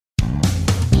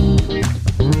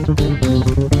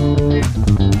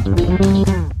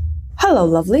Hello,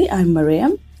 lovely. I'm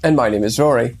Maria. And my name is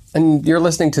Rory, and you're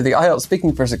listening to the IELTS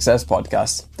Speaking for Success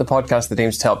podcast, the podcast that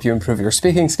aims to help you improve your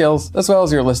speaking skills as well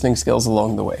as your listening skills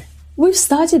along the way. We've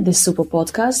started this super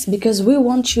podcast because we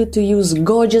want you to use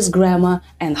gorgeous grammar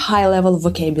and high-level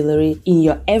vocabulary in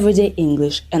your everyday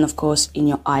English and, of course, in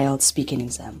your IELTS speaking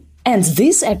exam. And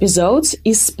this episode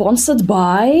is sponsored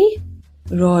by...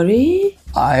 Rory?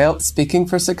 IELTS Speaking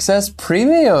for Success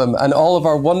Premium and all of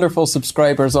our wonderful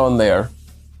subscribers on there.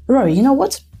 Rory, you know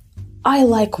what? I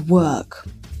like work.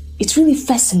 It really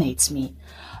fascinates me.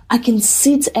 I can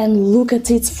sit and look at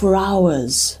it for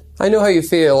hours. I know how you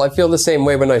feel. I feel the same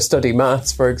way when I study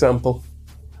maths, for example.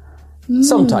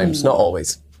 Sometimes, not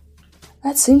always.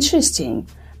 That's interesting,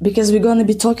 because we're going to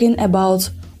be talking about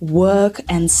work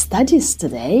and studies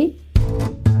today.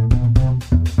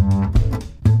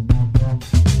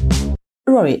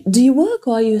 Rory, do you work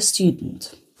or are you a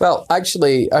student? Well,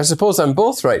 actually, I suppose I'm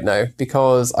both right now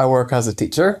because I work as a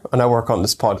teacher and I work on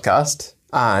this podcast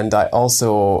and I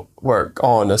also work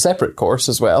on a separate course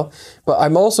as well. But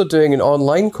I'm also doing an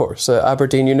online course at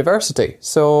Aberdeen University.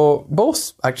 So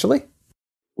both, actually.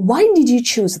 Why did you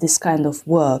choose this kind of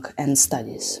work and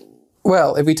studies?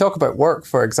 Well, if we talk about work,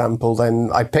 for example,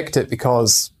 then I picked it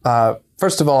because,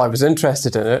 first of all, I was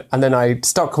interested in it and then I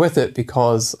stuck with it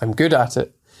because I'm good at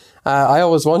it. I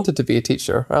always wanted to be a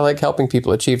teacher. I like helping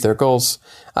people achieve their goals.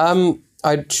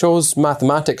 I chose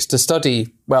mathematics to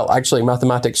study. Well, actually,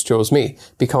 mathematics chose me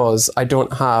because I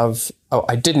didn't have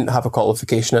a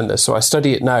qualification in this. So I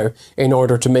study it now in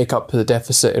order to make up for the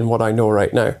deficit in what I know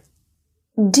right now.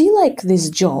 Do you like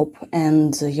this job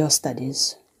and your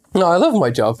studies? No, I love my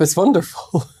job. It's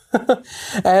wonderful.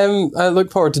 I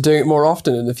look forward to doing it more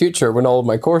often in the future when all of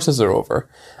my courses are over.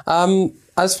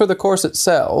 As for the course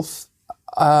itself,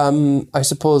 I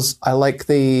suppose I like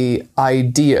the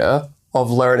idea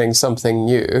of learning something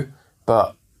new,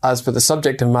 but as for the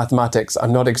subject of mathematics,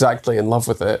 I'm not exactly in love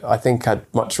with it. I think I'd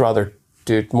much rather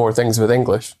do more things with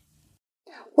English.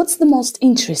 What's the most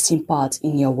interesting part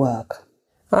in your work?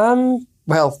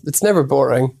 Well, it's never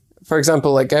boring. For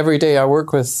example, like every day I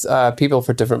work with people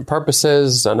for different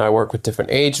purposes and I work with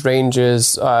different age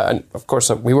ranges. And of course,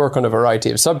 we work on a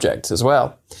variety of subjects as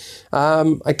well.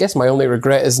 I guess my only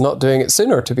regret is not doing it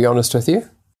sooner, to be honest with you.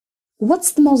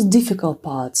 What's the most difficult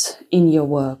part in your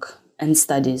work and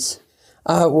studies?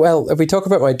 Well, if we talk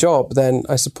about my job, then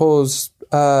I suppose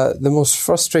the most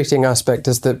frustrating aspect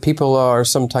is that people are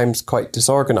sometimes quite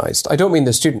disorganized. I don't mean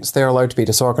the students. They're allowed to be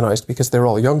disorganized because they're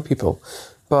all young people.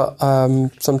 But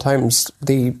sometimes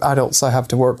the adults I have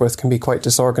to work with can be quite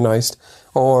disorganized,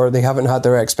 or they haven't had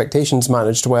their expectations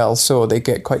managed well, so they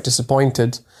get quite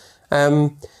disappointed.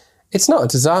 It's not a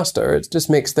disaster, it just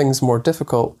makes things more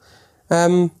difficult.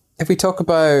 If we talk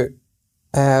about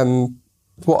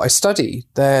what I study,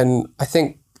 then I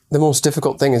think the most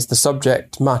difficult thing is the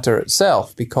subject matter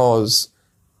itself, because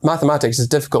mathematics is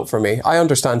difficult for me. I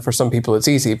understand for some people it's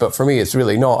easy, but for me it's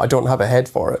really not. I don't have a head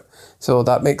for it. So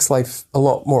that makes life a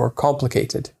lot more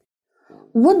complicated.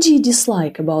 What do you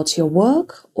dislike about your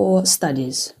work or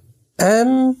studies?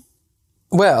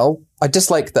 Well, I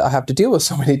dislike that I have to deal with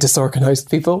so many disorganized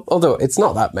people, although it's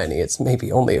not that many, it's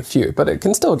maybe only a few, but it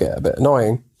can still get a bit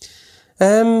annoying.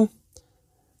 And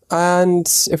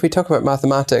if we talk about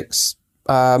mathematics,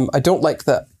 I don't like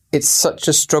that it's such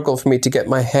a struggle for me to get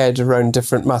my head around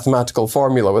different mathematical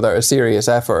formula without a serious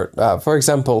effort. For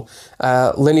example,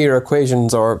 linear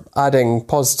equations or adding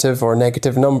positive or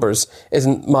negative numbers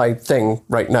isn't my thing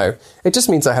right now. It just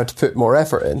means I have to put more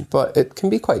effort in, but it can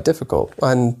be quite difficult.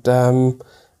 And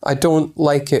I don't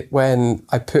like it when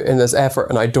I put in this effort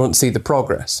and I don't see the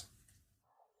progress.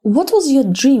 What was your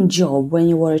dream job when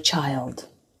you were a child?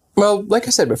 Well, like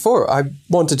I said before, I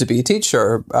wanted to be a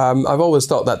teacher. I've always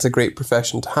thought that's a great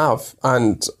profession to have.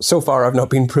 And so far, I've not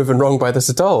been proven wrong by this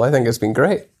at all. I think it's been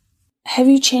great. Have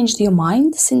you changed your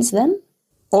mind since then?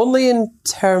 Only in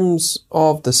terms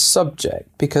of the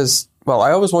subject, because, well,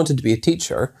 I always wanted to be a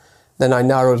teacher. Then I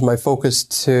narrowed my focus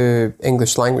to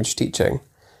English language teaching.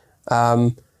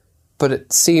 But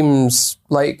it seems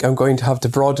like I'm going to have to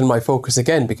broaden my focus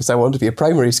again because I want to be a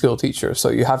primary school teacher. So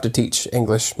you have to teach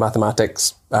English,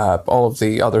 mathematics, all of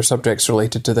the other subjects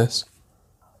related to this.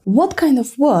 What kind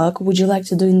of work would you like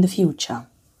to do in the future?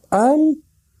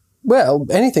 Well,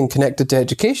 anything connected to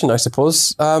education, I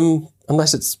suppose,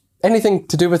 unless it's anything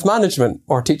to do with management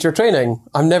or teacher training.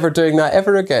 I'm never doing that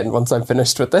ever again once I'm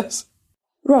finished with this.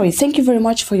 Rory, thank you very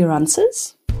much for your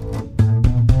answers.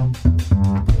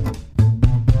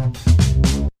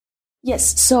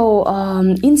 Yes, so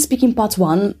in speaking part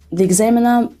 1, the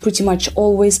examiner pretty much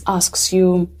always asks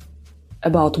you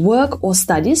about work or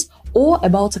studies or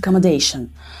about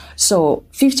accommodation. So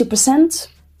 50%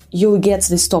 you'll get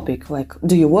this topic, like,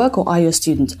 do you work or are you a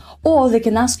student? Or they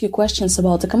can ask you questions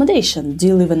about accommodation. Do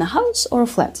you live in a house or a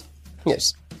flat?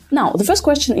 Yes. Now, the first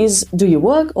question is, do you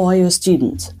work or are you a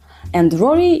student? And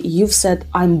Rory, you've said,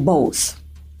 I'm both.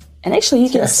 And actually, you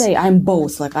can say, I'm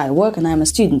both, like I work and I'm a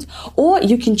student. Or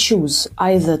you can choose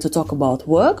either to talk about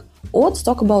work or to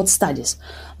talk about studies.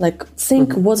 Like,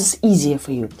 think what is easier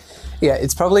for you. Yeah,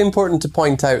 it's probably important to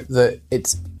point out that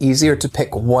it's easier to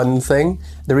pick one thing.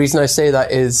 The reason I say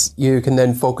that is you can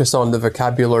then focus on the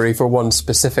vocabulary for one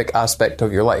specific aspect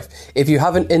of your life. If you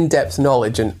have an in-depth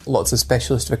knowledge and lots of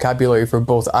specialist vocabulary for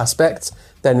both aspects,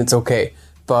 then it's okay.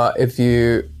 But if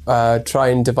you try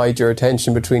and divide your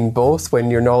attention between both when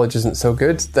your knowledge isn't so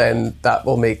good, then that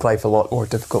will make life a lot more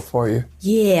difficult for you.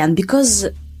 Yeah, and because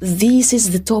this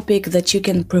is the topic that you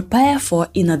can prepare for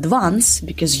in advance,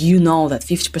 because you know that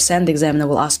 50% examiner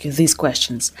will ask you these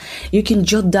questions. You can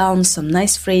jot down some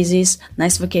nice phrases,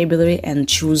 nice vocabulary, and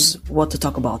choose what to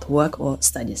talk about, work or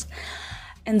studies.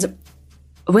 And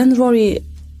when Rory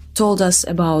told us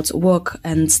about work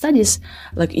and studies,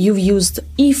 like you've used,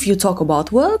 if you talk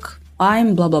about work,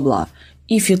 I'm blah, blah, blah.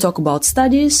 If you talk about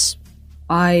studies,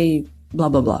 I blah,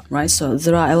 blah, blah, right? So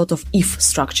there are a lot of if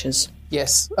structures.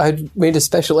 Yes, I made a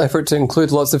special effort to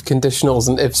include lots of conditionals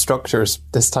and if structures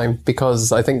this time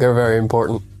because I think they're very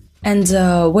important. And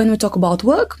when we talk about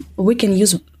work, we can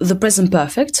use the present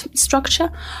perfect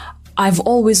structure. I've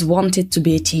always wanted to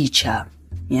be a teacher,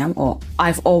 yeah, or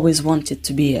I've always wanted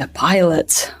to be a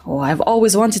pilot, or I've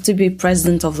always wanted to be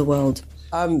president of the world.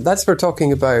 That's for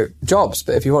talking about jobs,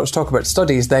 but if you want to talk about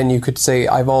studies, then you could say,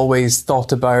 I've always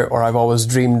thought about or I've always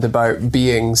dreamed about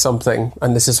being something,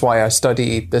 and this is why I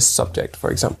study this subject,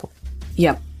 for example.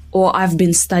 Yeah, or I've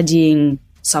been studying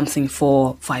something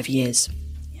for 5 years.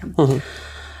 Yeah. Mm-hmm.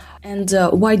 And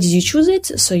why did you choose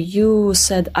it? So you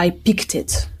said, I picked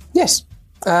it. Yes.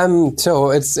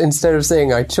 So it's instead of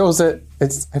saying I chose it,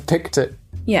 it's I picked it.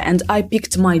 Yeah, and I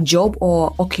picked my job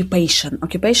or occupation.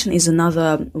 Occupation is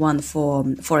another one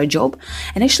for a job.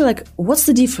 And actually, like, what's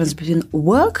the difference between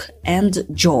work and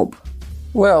job?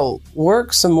 Well,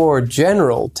 work's a more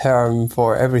general term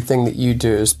for everything that you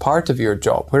do as part of your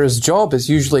job, whereas job is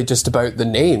usually just about the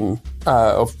name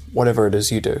of whatever it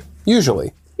is you do,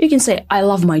 usually. You can say, I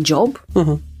love my job,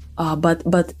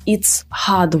 but it's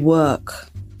hard work.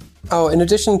 Oh, in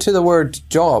addition to the word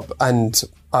job and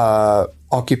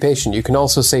occupation, you can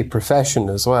also say profession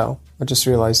as well. I just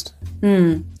realised.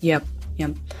 Yep.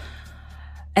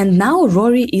 And now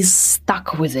Rory is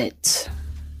stuck with it.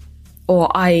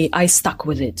 Or I stuck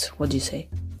with it. What do you say?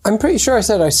 I'm pretty sure I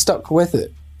said I stuck with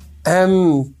it.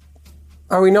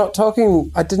 Are we not talking...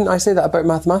 Didn't I say that about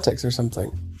mathematics or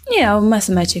something? Yeah,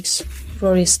 mathematics.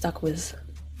 Rory is stuck with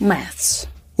maths.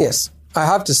 Yes, I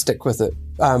have to stick with it.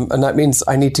 And that means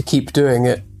I need to keep doing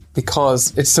it,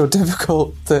 because it's so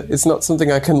difficult that it's not something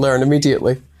I can learn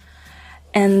immediately.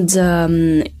 And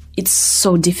it's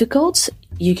so difficult.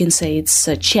 You can say it's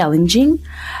challenging.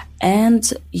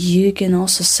 And you can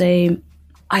also say,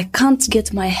 I can't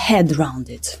get my head around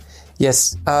it.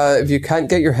 Yes, if you can't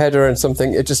get your head around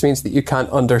something, it just means that you can't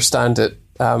understand it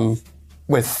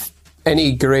with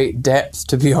any great depth,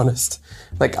 to be honest.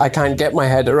 Like, I can't get my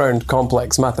head around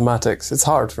complex mathematics. It's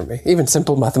hard for me. Even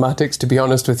simple mathematics, to be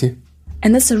honest with you.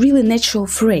 And that's a really natural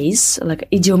phrase, like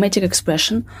idiomatic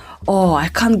expression. Oh, I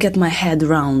can't get my head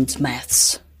around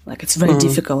maths. Like, it's very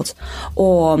difficult.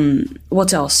 Or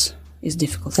what else is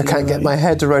difficult? I can't get my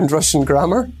head around Russian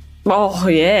grammar. Oh,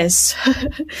 yes.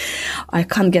 I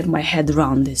can't get my head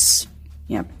around this.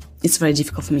 Yeah, it's very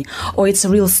difficult for me. Or it's a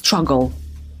real struggle.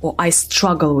 Or I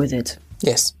struggle with it.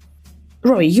 Yes.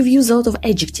 Rory, you've used a lot of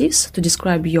adjectives to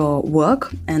describe your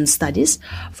work and studies.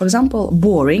 For example,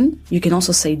 boring. You can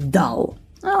also say dull.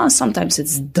 Sometimes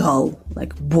it's dull,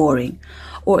 like boring.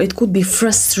 Or it could be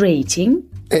frustrating.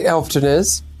 It often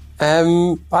is.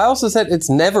 I also said it's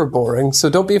never boring, so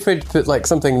don't be afraid to put like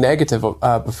something negative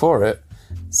before it.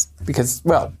 Because,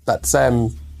 well, that's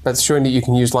showing that you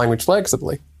can use language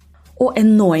flexibly. Or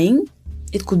annoying.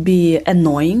 It could be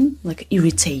annoying, like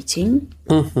irritating.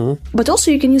 But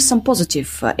also you can use some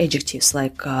positive adjectives,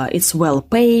 like it's well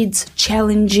paid,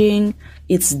 challenging,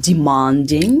 it's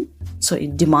demanding. So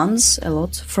it demands a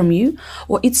lot from you.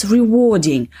 Or it's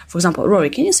rewarding. For example, Rory,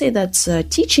 can you say that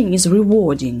teaching is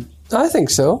rewarding? I think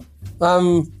so.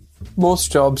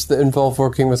 Most jobs that involve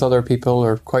working with other people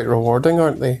are quite rewarding,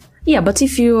 aren't they? Yeah, but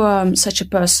if you're such a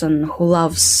person who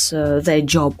loves their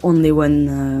job only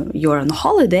when you're on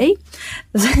holiday,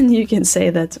 then you can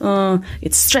say that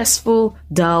it's stressful,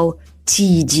 dull,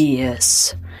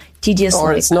 tedious. tedious.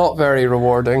 Or it's not very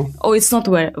rewarding. Oh, it's not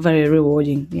very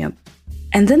rewarding, yeah.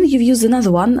 And then you've used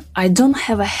another one, I don't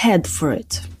have a head for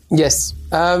it. Yes.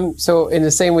 So in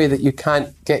the same way that you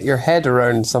can't get your head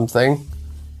around something,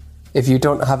 if you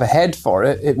don't have a head for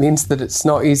it, it means that it's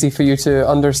not easy for you to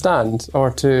understand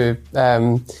or to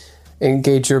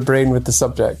engage your brain with the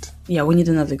subject. Yeah, we need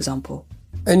another example.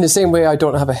 In the same way I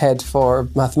don't have a head for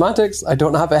mathematics, I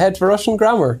don't have a head for Russian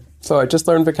grammar. So I just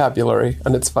learned vocabulary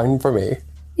and it's fine for me.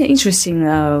 Yeah, interesting.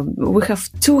 We have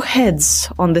two heads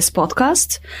on this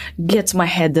podcast. Get my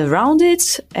head around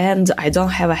it, and I don't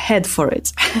have a head for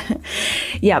it.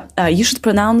 Yeah, you should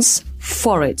pronounce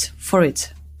for it.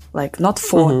 Like not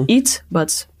for it,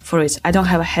 but for it. I don't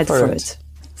have a head for it.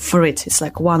 For it. It's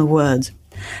like one word.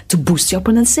 To boost your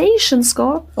pronunciation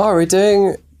score. Oh, are we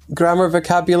doing grammar,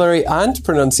 vocabulary and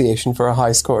pronunciation for a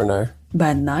high score now?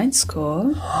 Band 9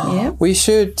 score. Yeah. We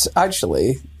should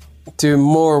actually do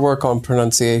more work on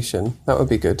pronunciation. That would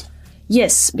be good.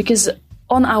 Yes, because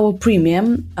on our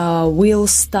premium, we'll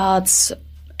start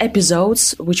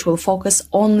episodes which will focus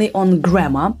only on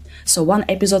grammar. So one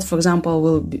episode, for example,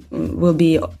 will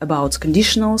be about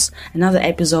conditionals. Another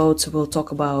episode will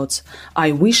talk about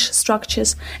I wish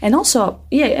structures. And also,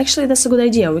 yeah, actually that's a good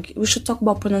idea. We should talk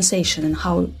about pronunciation and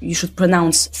how you should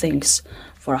pronounce things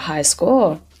for a high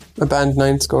score. A band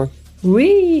 9 score.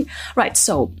 Right,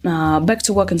 so back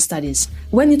to work and studies.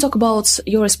 When you talk about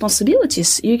your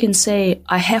responsibilities, you can say,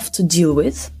 I have to deal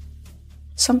with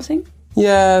something.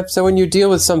 Yeah, so when you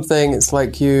deal with something, it's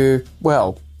like you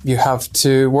have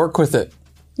to work with it.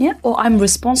 Yeah, or I'm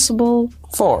responsible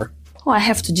For? Or I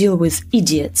have to deal with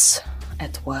idiots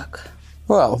at work.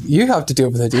 Well, you have to deal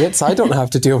with idiots. I don't have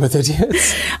to deal with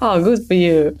idiots. Oh, good for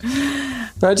you.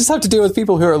 I just have to deal with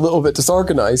people who are a little bit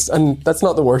disorganized, and that's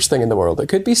not the worst thing in the world. It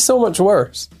could be so much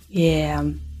worse. Yeah.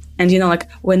 And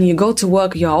like when you go to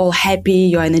work, you're all happy,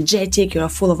 you're energetic, you're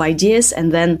full of ideas,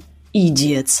 and then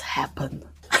idiots happen.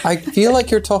 I feel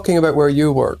like you're talking about where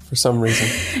you work for some reason.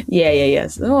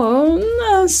 Yes. Oh,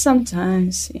 no,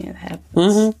 sometimes it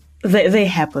happens. They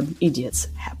happen. Idiots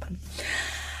happen.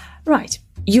 Right.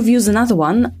 You've used another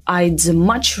one. I'd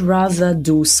much rather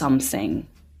do something.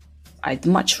 I'd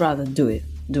much rather do it.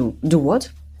 Do what?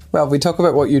 Well, we talk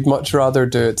about what you'd much rather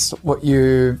do. It's what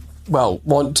you,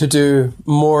 want to do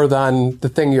more than the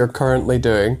thing you're currently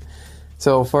doing.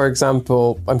 So, for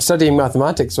example, I'm studying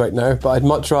mathematics right now, but I'd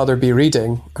much rather be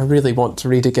reading. I really want to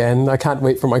read again. I can't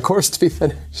wait for my course to be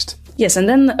finished. Yes, and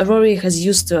then Rory has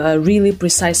used a really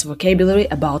precise vocabulary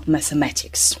about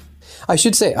mathematics. I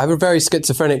should say, I have a very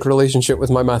schizophrenic relationship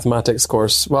with my mathematics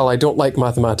course. While I don't like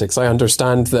mathematics, I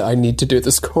understand that I need to do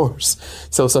this course.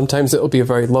 So sometimes it'll be a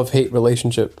very love-hate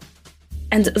relationship.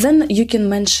 And then you can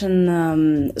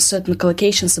mention certain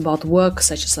collocations about work,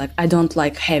 such as I don't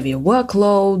like heavy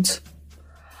workload.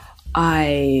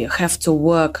 I have to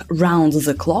work round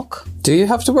the clock. Do you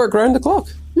have to work round the clock?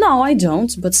 No, I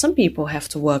don't, but some people have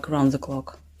to work round the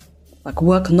clock.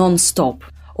 Work non-stop.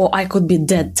 Or I could be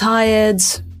dead tired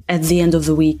at the end of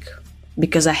the week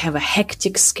because I have a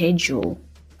hectic schedule,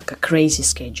 a crazy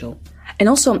schedule. And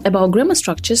also about grammar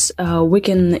structures, we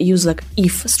can use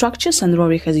if structures, and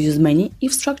Rory has used many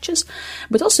if structures,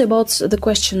 but also about the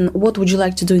question, what would you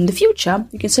like to do in the future?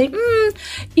 You can say,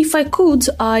 if I could,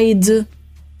 I'd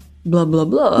blah, blah,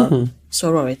 blah.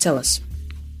 So Rory, tell us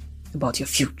about your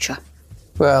future.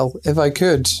 Well, if I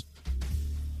could,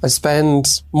 I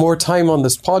spend more time on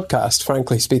this podcast,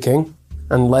 frankly speaking,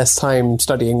 and less time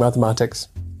studying mathematics.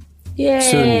 Yay!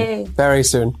 Soon. Very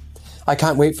soon. I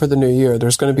can't wait for the new year.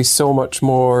 There's going to be so much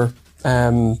more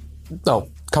coming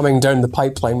down the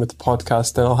pipeline with the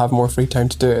podcast, and I'll have more free time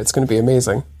to do it. It's going to be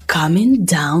amazing. Coming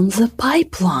down the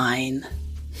pipeline.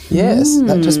 Yes,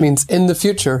 that just means in the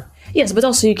future. Yes, but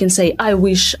also you can say, I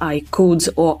wish I could,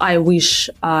 or I wish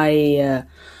I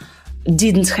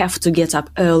didn't have to get up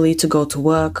early to go to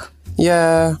work.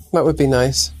 Yeah, that would be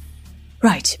nice.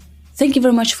 Right. Thank you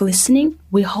very much for listening.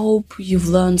 We hope you've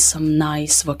learned some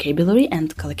nice vocabulary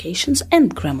and collocations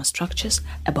and grammar structures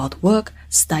about work,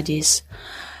 studies.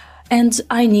 And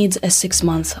I need a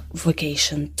 6-month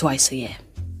vacation twice a year.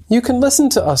 You can listen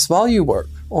to us while you work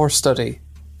or study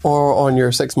or on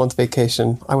your 6-month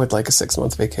vacation. I would like a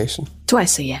 6-month vacation.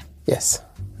 Twice a year. Yes,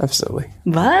 absolutely.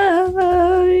 Bye.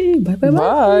 Bye, bye, bye.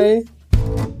 Bye.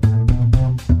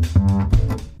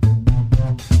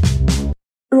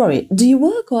 Rory, do you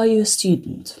work or are you a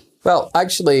student? Well,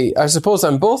 actually, I suppose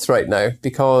I'm both right now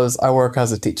because I work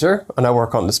as a teacher and I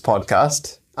work on this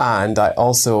podcast and I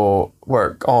also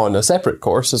work on a separate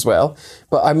course as well.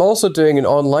 But I'm also doing an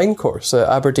online course at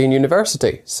Aberdeen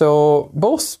University. So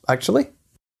both, actually.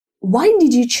 Why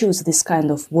did you choose this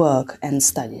kind of work and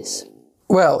studies?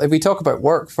 Well, if we talk about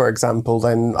work, for example,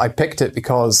 then I picked it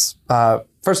because,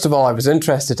 first of all, I was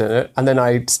interested in it, and then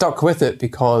I stuck with it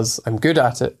because I'm good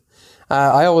at it.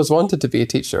 I always wanted to be a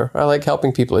teacher. I like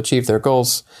helping people achieve their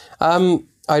goals.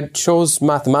 I chose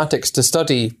mathematics to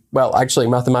study. Well, actually,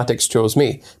 mathematics chose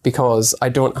me because I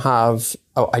didn't have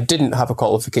a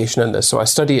qualification in this. So I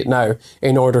study it now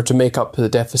in order to make up the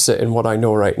deficit in what I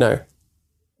know right now.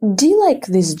 Do you like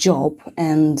this job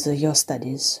and your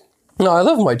studies? No, I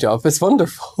love my job. It's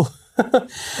wonderful.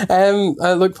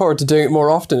 I look forward to doing it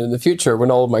more often in the future when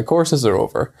all of my courses are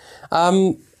over.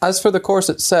 As for the course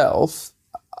itself,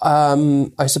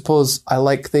 I suppose I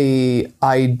like the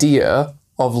idea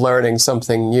of learning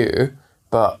something new,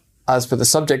 but as for the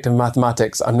subject of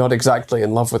mathematics, I'm not exactly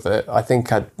in love with it. I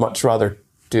think I'd much rather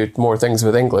do more things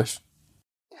with English.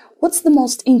 What's the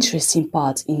most interesting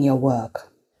part in your work?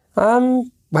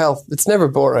 Well, it's never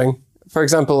boring. For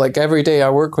example, like every day I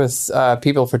work with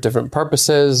people for different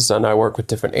purposes, and I work with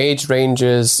different age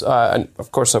ranges, and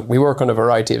of course we work on a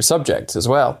variety of subjects as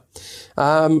well.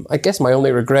 I guess my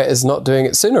only regret is not doing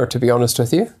it sooner, to be honest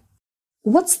with you.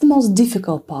 What's the most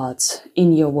difficult part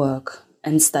in your work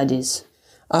and studies?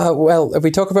 Well, if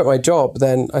we talk about my job,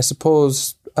 then I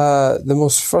suppose the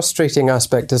most frustrating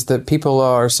aspect is that people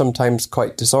are sometimes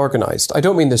quite disorganized. I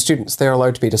don't mean the students, they're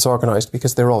allowed to be disorganized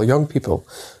because they're all young people.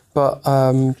 But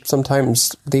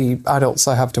sometimes the adults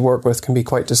I have to work with can be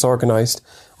quite disorganized,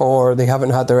 or they haven't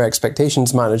had their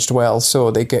expectations managed well,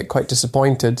 so they get quite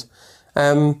disappointed.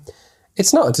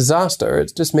 It's not a disaster,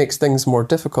 it just makes things more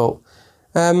difficult.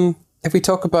 If we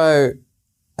talk about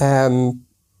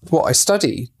what I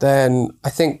study, then I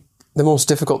think the most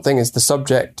difficult thing is the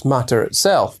subject matter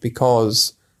itself,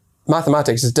 because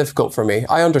mathematics is difficult for me.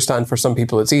 I understand for some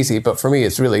people it's easy, but for me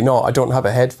it's really not. I don't have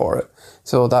a head for it.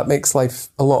 So that makes life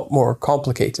a lot more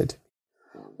complicated.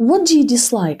 What do you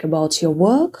dislike about your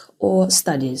work or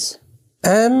studies?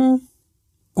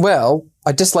 Well,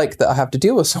 I dislike that I have to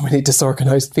deal with so many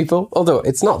disorganized people, although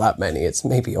it's not that many, it's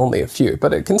maybe only a few,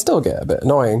 but it can still get a bit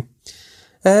annoying.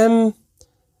 And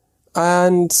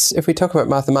if we talk about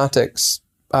mathematics,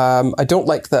 I don't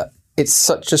like that it's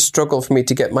such a struggle for me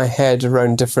to get my head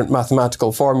around different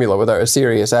mathematical formula without a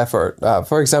serious effort.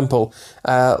 For example,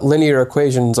 linear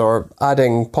equations or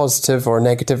adding positive or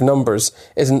negative numbers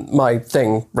isn't my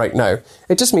thing right now.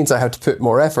 It just means I have to put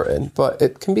more effort in, but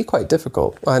it can be quite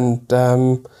difficult. And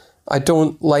I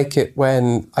don't like it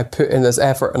when I put in this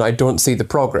effort and I don't see the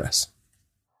progress.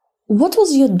 What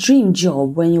was your dream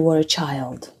job when you were a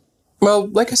child? Well,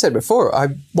 like I said before, I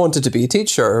wanted to be a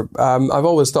teacher. I've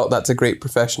always thought that's a great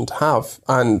profession to have.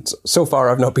 And so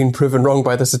far, I've not been proven wrong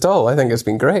by this at all. I think it's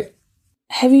been great.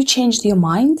 Have you changed your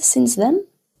mind since then?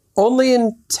 Only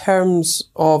in terms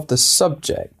of the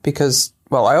subject, because,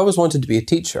 well, I always wanted to be a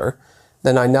teacher.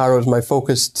 Then I narrowed my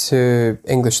focus to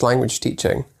English language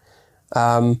teaching.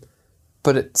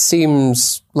 But it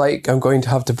seems like I'm going to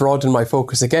have to broaden my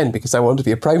focus again because I want to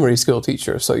be a primary school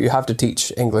teacher. So you have to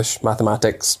teach English,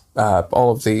 mathematics, all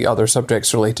of the other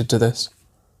subjects related to this.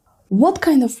 What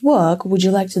kind of work would you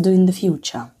like to do in the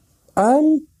future?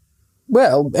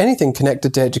 Well, anything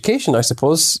connected to education, I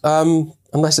suppose,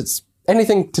 unless it's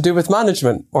anything to do with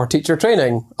management or teacher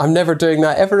training. I'm never doing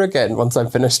that ever again once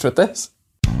I'm finished with this.